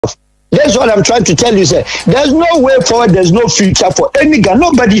That's what I'm trying to tell you, sir. There's no way forward, there's no future for any Ghana.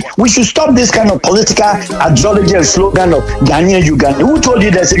 Nobody, we should stop this kind of political ideology and slogan of Ghanaian Uganda. Who told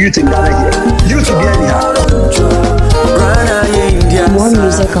you there's a youth in Ghana here? Youth in More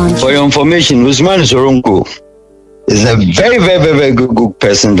music on. For your information, Usman Soronko is a very, very, very, very good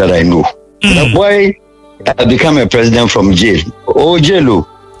person that I know. The boy become a president from jail. Oh, jail.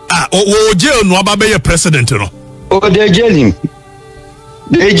 Jail no ababe president no. Oh, they jailed him.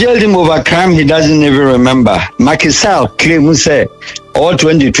 They jailed him over crime he doesn't even remember. Macky Sall claimed say all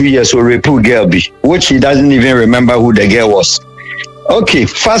 22 years will rape girl be, which he doesn't even remember who the girl was. Okay,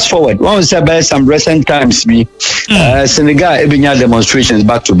 fast forward. When we say by some recent times, Senegal Ebinya demonstrations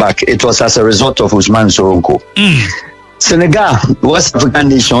back to back. It was as a result of Usman Soronko. Senegal, West African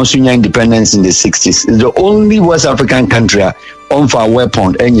nation, also independence in the 60s. It's the only West African country on for a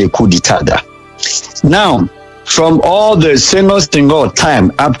weapon and a coup d'etat. Now, from all the single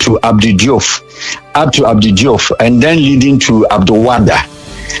time up to Abdou Diouf, and then leading to Abdou Wada,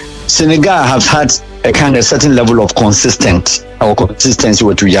 Senegal has had a kind of certain level of consistency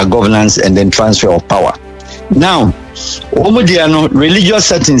with their governance and then transfer of power. Now, religious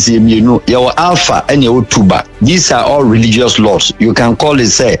settings, your Alpha and your Tuba, these are all religious laws. You can call it,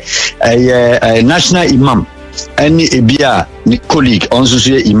 say, a national imam, any Ebia colleague, also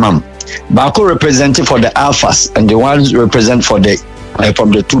say imam. Bako representing for the Alphas and the ones represent for the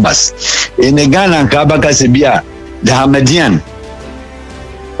from the Tubas. In the Ghana and Kabaka Sebia, the Ahmadian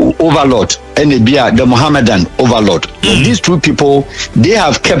overlord and the Mohammedan overlord. These two people, they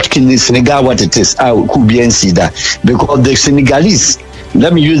have kept in Senegal what it is. I could be that because the Senegalese,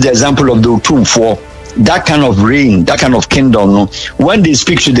 let me use the example of the Otum for that kind of reign, that kind of kingdom. No? When they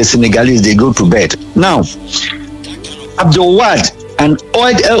speak to the Senegalese, they go to bed. Now, Abdul Wad, an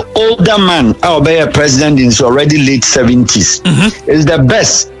older man, our president in his already late 70s, is the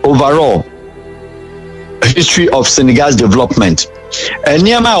best overall history of Senegal's development. And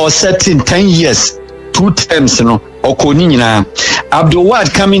Niama was set in 10 years, 2 terms, Abdul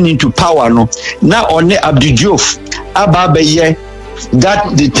Wad coming into power, now on Abdou Diouf, Ababeye,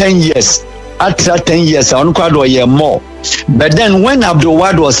 that the 10 years, after 10 years, on year more. But then when Abdul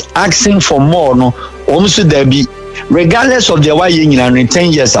Wad was asking for more, almost there be, regardless of the way in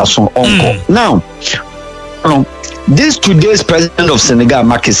 10 years or so, now, this today's president of Senegal,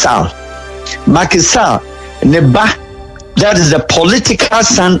 Macky Sall, Neba, that is the political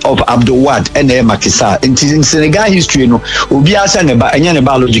son of Abdou Wad and Macky Sall. In Senegal history, Ubiasa Neba, and a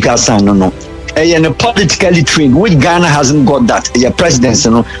biological son, and politically trained, which Ghana hasn't got that. Your presidency,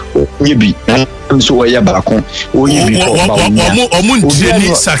 maybe. So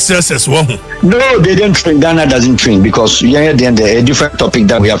successes. No, they didn't train. Ghana doesn't train because a different topic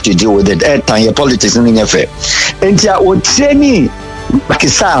that we have to deal with it. Your politics in the affair. And you training Macky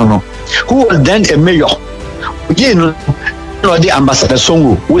Sall, who was then a mayor. The Ambassador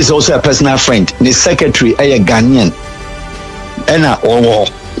Songo, who is also a personal friend, the secretary, a Ghanaian, and now,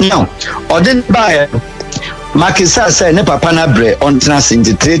 or then by Macky Sall said, "Ne papa na bre on trans in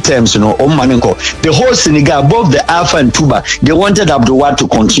the 3 terms, the whole Senegal, both the Alpha and Tuba, they wanted Abdou Wad to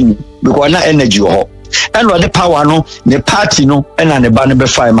continue because na energy ho. And what the power the party and the banner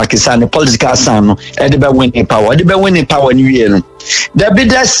fire Macky Sall, the political son and the winning power, the winning power new year. The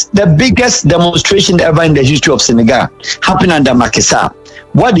biggest demonstration ever in the history of Senegal happened under Macky Sall.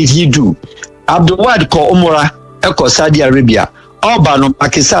 What did he do? Abdou Wad called Omora, Eko Saudi Arabia. Obano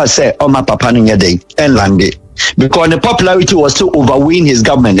Macky Sall said, "Oh my papa no day and landed," because the popularity was still overweighing his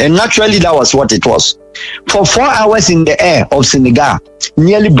government, and naturally that was what it was. For 4 hours in the air of Senegal,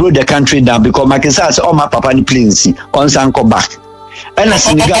 nearly brought the country down because Macky Sall said, "Oh my papa ni plains on Sanko back," and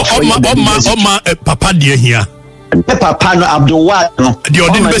Senegal papa dear here. The papa no Abdou Wad no the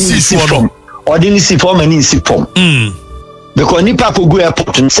ordinary form and form. Because Nipa could go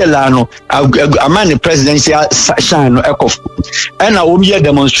airport and sell a man the presidential shine and a year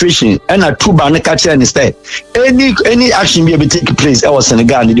demonstration and a 2 banner catcher instead. Any action be able to take place I was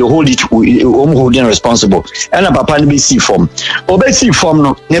Senegal, they hold it holding responsible. And a papa be see form. Obey form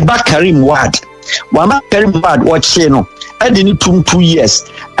no Neba Karim Wad. Wama Karim Wad watch no. I didn't 2 years.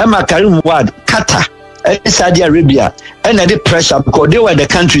 Emma Karim Wad Qatar and Saudi Arabia and the pressure because they were the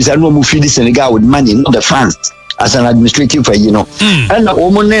countries that no move feed Senegal with money, not the France. As an administrative, and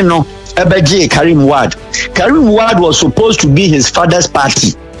Omoneno Ebeje Karim Wad. Karim Wad was supposed to be his father's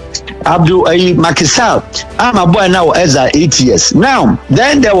party. Macky Sall, I'm a boy now as 8 years. Now,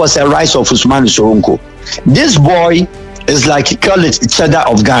 then there was a rise of Usman Soronko. This boy is like call it cheddar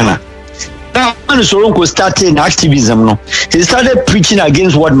of Ghana. Now, when Soronko started in activism, no, he started preaching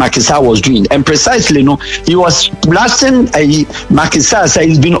against what Macky Sall was doing, and precisely, no, he was blasting Macky Sall, say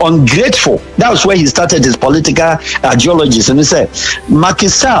he's been ungrateful. That was where he started his political ideologies, and he said, Macky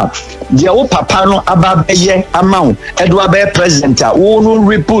Sall, the old papa no ababeye amount, Edward president, who no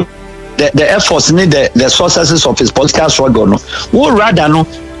report the efforts need the sources of his political struggle, no, who rather no.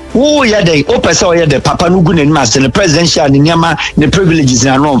 Oh yeah, the opesa the papa no good and master the presidential the privileges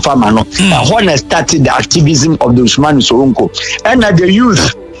in a farmer no. When I started the activism of the Usman Soronko and the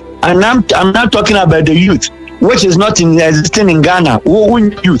youth, and I'm not talking about the youth, which is not existing in Ghana. Who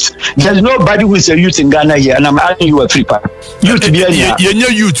youth? There's nobody who is a youth in Ghana here, and I'm asking you a free part. Youth be here.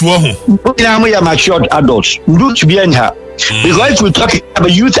 Youth, I'm matured adults. Youth be here. Because if we talk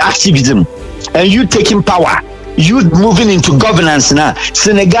about youth activism and youth taking power, youth moving into governance now,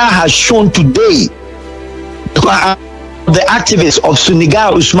 Senegal has shown today the activists of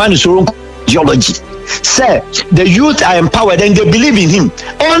Senegal, Usman Soronko ideology. Say the youth are empowered and they believe in him.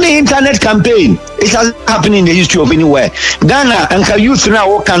 Only internet campaign. It has happened in the history of anywhere. Ghana and youth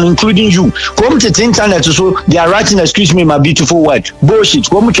now can, including you, come to the internet so they are writing, excuse me, my beautiful word, bullshit.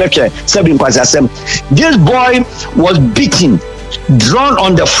 This boy was beaten, drawn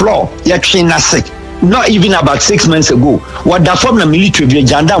on the floor. Not even about 6 months ago. What the form of military be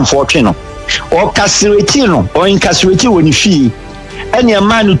jandam for or castrated or incarcerated when you feel any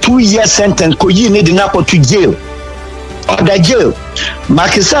man 2 year sentence ko yi need na to jail or the jail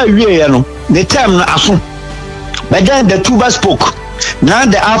Macky Sall the time na aso but then the tuba spoke, now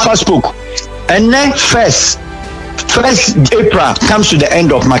the alpha spoke, and then first April comes to the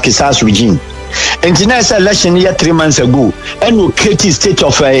end of Macky Sall's regime. And the next election year 3 months ago, and we created state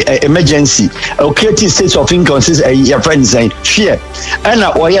of emergency, or created state of inconsistency, your friends saying fear, and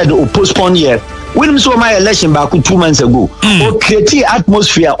we had to postpone year. When we saw my election back 2 months ago, or created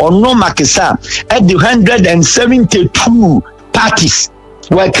atmosphere or no Macky Sall at the 172 parties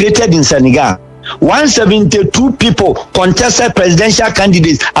were created in Senegal. 172 people contested presidential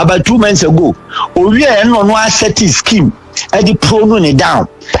candidates about 2 months ago. We are on one set scheme. And the pronoun down,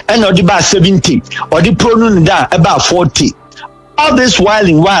 and or the about 70, or the pronoun down about 40. All this while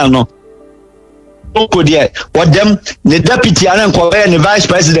no. What them the deputy and the vice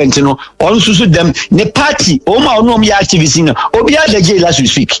president, you know, also them the party, no activists, you know, Obia the jail as we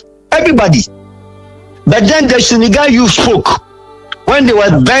speak. Everybody. But then the Senegal youth spoke. When they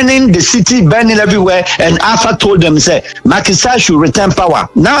were burning the city, burning everywhere, and Alpha told them, say, Macky Sall should return power.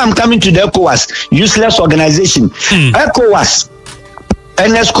 Now I'm coming to the ECOWAS, useless organization. ECOWAS,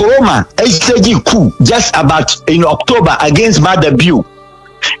 and Eskoroma, HTG coup, just about in October against Madabiu.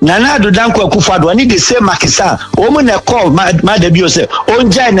 Nana do Danko Kufado, I need to say Macky Sall. Woman call Madabiu say,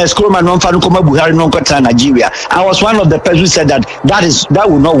 Onja and Eskoroma non Fanukoma Buhari non Kota Nigeria. I was one of the persons who said that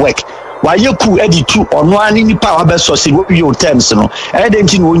will not work. Why you could edit two or no any power best source your terms no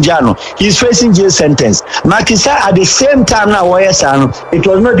he's facing jail sentence. Macky Sall at the same time now it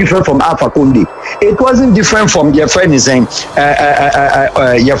was not different from Alpha Condé. It wasn't different from your friend is saying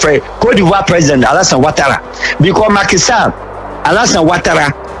your friend Cote d'Ivoire president Alassane Ouattara, because Macky Sall Alassane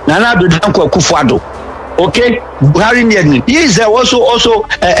Ouattara Nana do Danko Akufo-Addo. Okay, Buhari he is also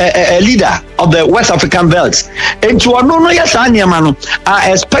a leader of the West African belt. And to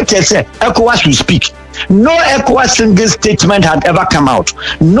I expected say ECOWAS to speak. No ECOWAS single statement had ever come out.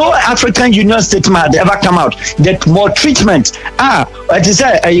 No African Union statement had ever come out. That more treatment. It is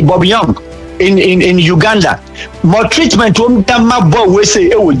Bobby Young in Uganda. More treatment we say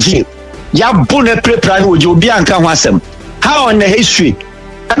jail. Ya bune pre-prime how on the history?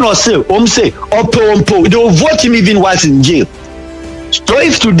 And also, say, they will vote him even while in jail. So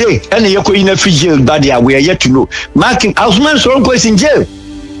if today, and you're in a free jail, but we are yet to know. Marking Usman Soronko is in jail.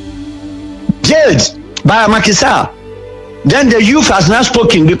 Jailed by Macky Sall. Then the youth has not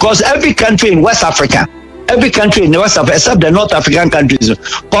spoken because every country in West Africa, except the North African countries,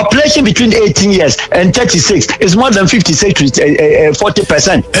 population between 18 years and 36 is more than 56 to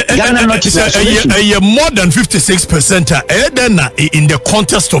 40%. Ghana not more than 56%. Then in the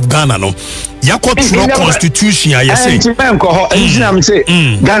context of Ghana, no, Yakot constitution, I say.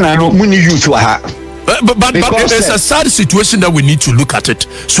 Ghana no money youth but it's a sad situation that we need to look at it.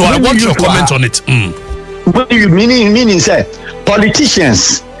 So I want your comment on it. Meaning say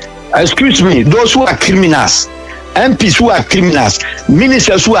politicians. Excuse me, those who are criminals, MPs who are criminals,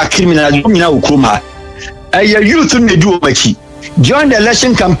 ministers who are criminals, a youth may do During the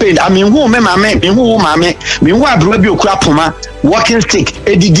election campaign, I mean, who Abrobi Okrapoma, walking stick,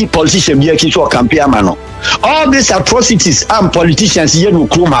 ADD politician, campaign. All these atrocities and politicians here no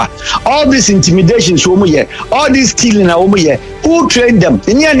kroma. All these intimidations all this stealing who trained them?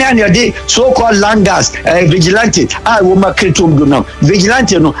 In so-called landers, vigilante,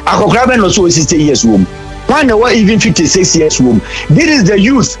 vigilante no akokrabe no so 60 years womb. One or even 56 years womb. This is the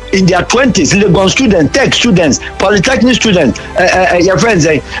youth in their 20s, Legon students, tech students, polytechnic students, your friends,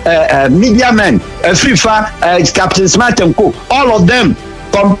 media men, FIFA, Captain Smart and Co. All of them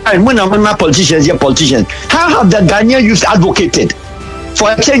combined. When politicians, how have the Ghanaian youth advocated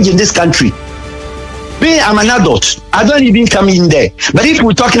for a change in this country? Me, I'm an adult. I don't even come in there. But if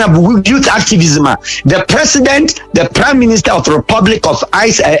we're talking about youth activism, the president, the prime minister of the Republic of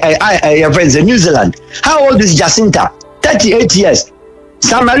New Zealand, how old is Jacinta? 38 years.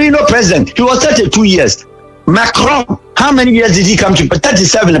 San Marino president, he was 32 years. Macron, how many years did he come to?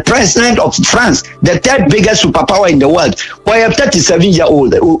 37, the president of France, the third biggest superpower in the world. Why a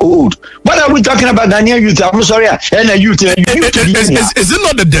 37-year-old? What are we talking about, Ghanaian youth? I'm sorry, youth. Is it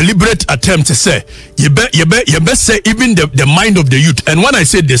not a deliberate attempt to say you best say even the mind of the youth? And when I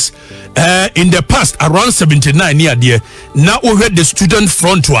say this, in the past around 79 year there, now we had the student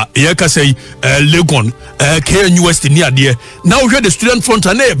front wa say Legon, KNUS near there. Now we had the student front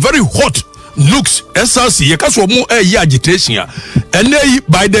and they very hot. Looks SLC yakaso mo agitation and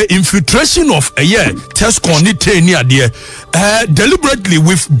by the infiltration of test contain near there deliberately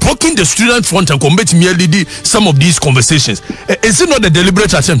with blocking the student front and combat merely some of these conversations. Is it not a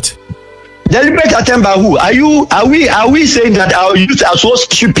deliberate attempt? Deliberate attempt by who? Are we saying that our youth are so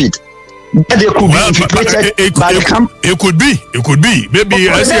stupid that they could be infiltrated by the camp? It could be. Maybe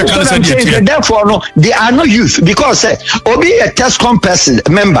I see a kind of therefore, no, they are not youth because Obi a TESCOM person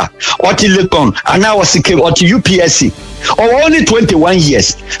member or Telecom and now was or to UPSC or only 21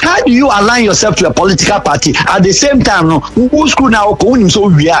 years. How do you align yourself to a political party at the same time? No, who school now? So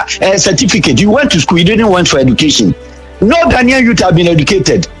we are a certificate. You went to school. You didn't went for education. No Ghanaian youth have been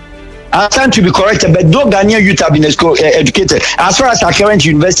educated. I stand to be corrected, but no Ghanaian youth have been educated as far as our current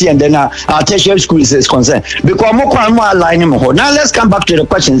university and then our tertiary school is concerned. Because more aligning more. Now let's come back to the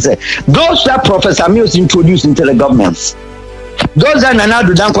question. Say those that Professor Mills introduced into the governance, those that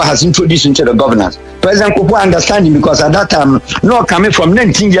Nana Danko has introduced into the governance. President Kupo understanding because at that time, no coming from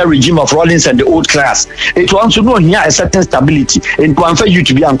 19-year regime of Rawlings and the old class, it wants to know here a certain stability and to for you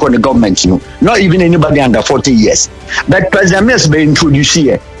to be anchored the government, not even anybody under 40 years. But President Mills be introduced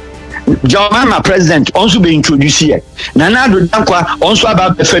here. John Mama president also be introduced here. Nana Dankwa also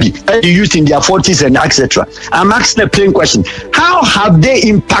about the youth in their 40s and etc. I'm asking a plain question. How have they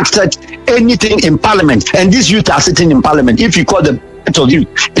impacted anything in parliament? And these youth are sitting in parliament. If you call the of youth,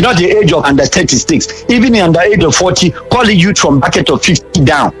 not the age of under 36, even in under age of 40, call the youth from bracket of 50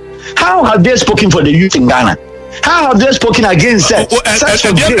 down. How have they spoken for the youth in Ghana? How have they spoken against such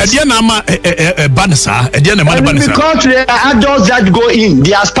a because they are adults that go in,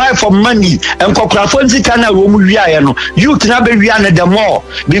 they aspire for money and youth never react them more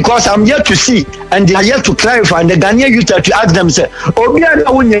because I'm yet to see and they are yet to clarify and the Ghanaian youth to ask themselves,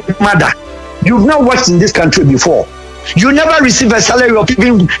 mother, you've not worked in this country before. You never received a salary of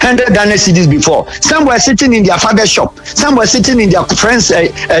even 100 Ghana cedis before. Some were sitting in their father's shop. Some were sitting in their friend's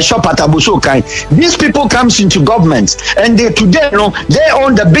shop at Abusokai. These people comes into government and they today they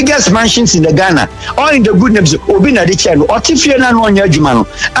own the biggest mansions in the Ghana. All in the good names Obina Dichano, Otifiana no Nyajumano,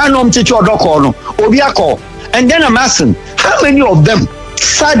 Anom Ticho Dokono, Obiako. And then I'm asking, how many of them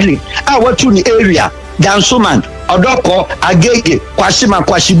sadly are to the area? Dansoman, Odoko, Agege, Kwashima,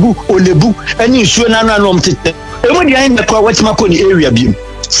 Kwashibu, Olebu, and you should not know the area beam.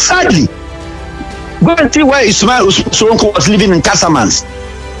 Sadly, go and see where Ismail Sonko was living in Casamance.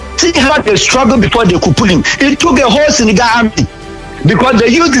 See how they struggled before they could pull him. It took a whole Senegal army because the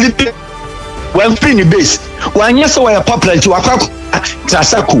youth were free in the base. When you saw a popular to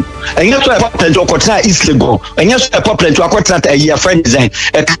Trasaku, and you saw a popular to Okotana East Legon, and you saw a popular to Okotana a year friend design.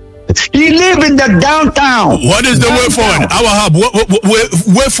 He live in the downtown. What is the way forward? Our hub,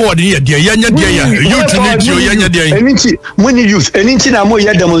 way forward here, dear. Youth anything I'm more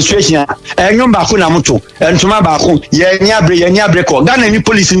demonstration, and no Bakunamuto, and to my Baku, Yanya Ghana, any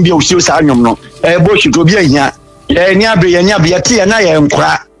police in the Ocean, no, a bush to be here, Yanya Tea, and I am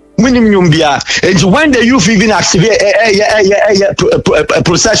crack. Minimum beer, and when the youth even activate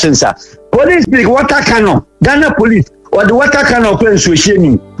processions, police big water cannon, Ghana police, or the water cannon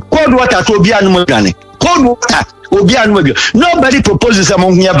swishing. Cold water to be animal. Cold water will be animal. Nobody proposes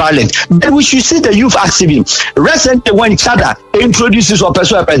among here violence. But we should see the youth active. Recently, when Chada introduces or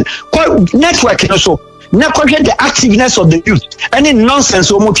persuades networking also, Now conquer the activeness of the youth. Any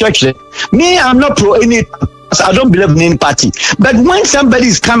nonsense or church. Me, I'm not pro any. I don't believe in any party. But when somebody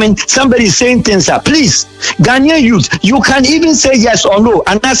is coming, somebody is saying things, please, Ghanaian youth, you can even say yes or no,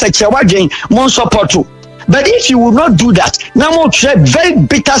 and that's a Chawajin, mon support too. But if you will not do that, now more very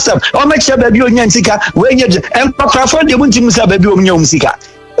bitter stuff. Or make sure baby on Yansika, when you and Papa they want to baby on Yansika.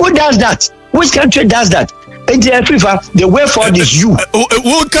 Who does that? Which country does that? The way forward is you.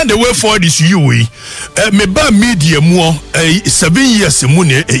 What kind of way forward is you? Me ba media more 7 years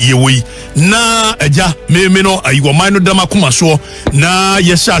mune yewe na eja me no ayo man no dama kuma so na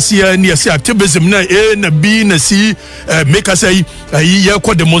yeshasia ni yesi activism na na b na c make us say ye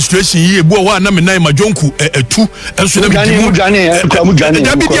ko demonstration ye bo wa na me na majonku etu enso na me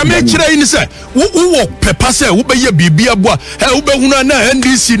da bi dia me kire ni say wo pepa say wo be ye bibia bo wo be hunu na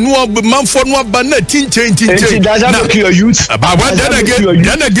NDC no manfo no aba na tinchen does that make you a youth? But then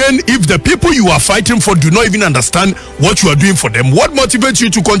again, if the people you are fighting for do not even understand what you are doing for them, what motivates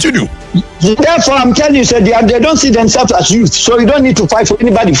you to continue? Therefore, I'm telling you, sir, they don't see themselves as youth, so you don't need to fight for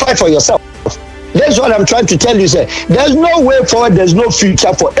anybody. Fight for yourself. That's what I'm trying to tell you, sir. There's no way forward. There's no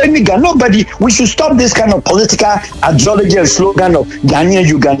future for any Ghana. Nobody. We should stop this kind of political ideology and slogan of Ghanaian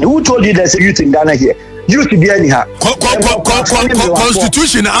Uganda. Who told you there's a youth in Ghana here? You to be anyhow.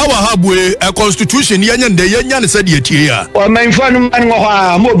 Constitution, our hub way, a constitution, Yan said, yet here. Or my friend,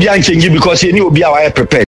 I'm more because he knew be our prepared.